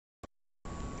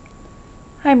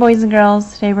Hi boys and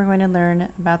girls, today we're going to learn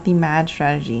about the M.A.D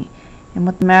strategy. And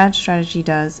what the M.A.D strategy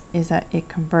does is that it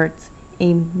converts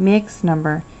a mixed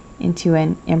number into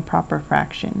an improper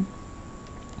fraction.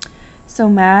 So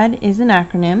M.A.D is an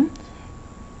acronym,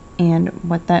 and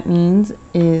what that means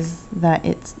is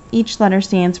that each letter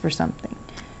stands for something.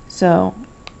 So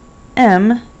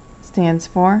M stands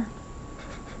for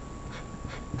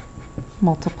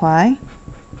multiply,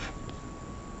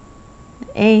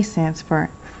 A stands for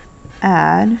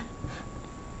add,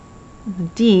 the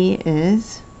D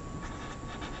is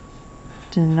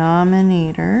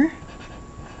denominator,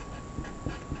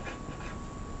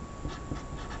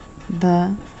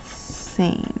 the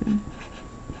same.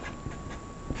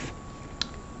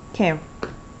 Okay,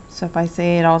 so if I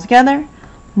say it all together,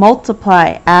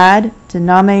 multiply, add,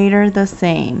 denominator, the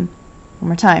same. One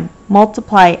more time,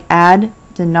 multiply, add,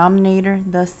 denominator,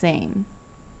 the same.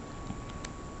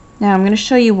 Now I'm going to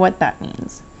show you what that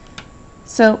means.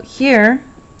 So here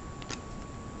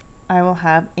I will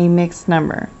have a mixed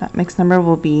number. That mixed number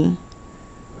will be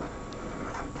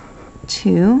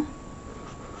 2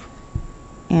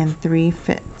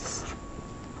 3/5.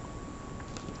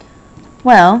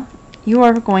 Well, you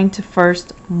are going to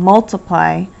first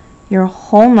multiply your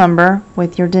whole number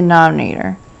with your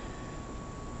denominator.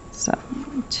 So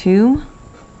 2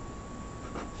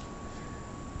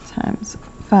 times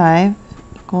 5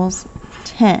 equals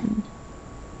 10.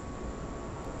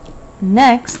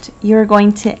 Next, you're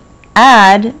going to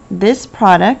add this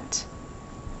product.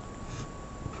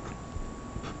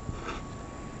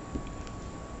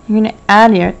 You're going to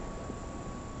add your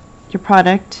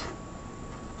product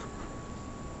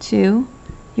to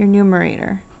your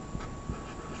numerator.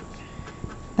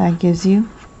 That gives you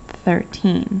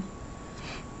 13.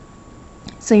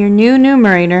 So your new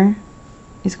numerator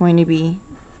is going to be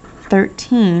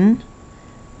 13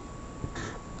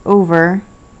 over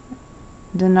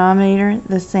denominator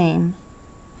the same,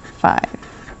 5.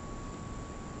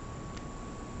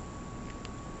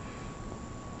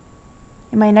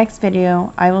 In my next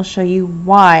video, I will show you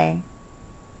why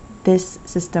this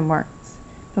system works.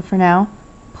 But for now,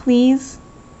 please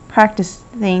practice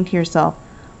saying to yourself,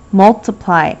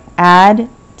 multiply, add,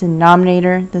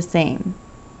 denominator the same.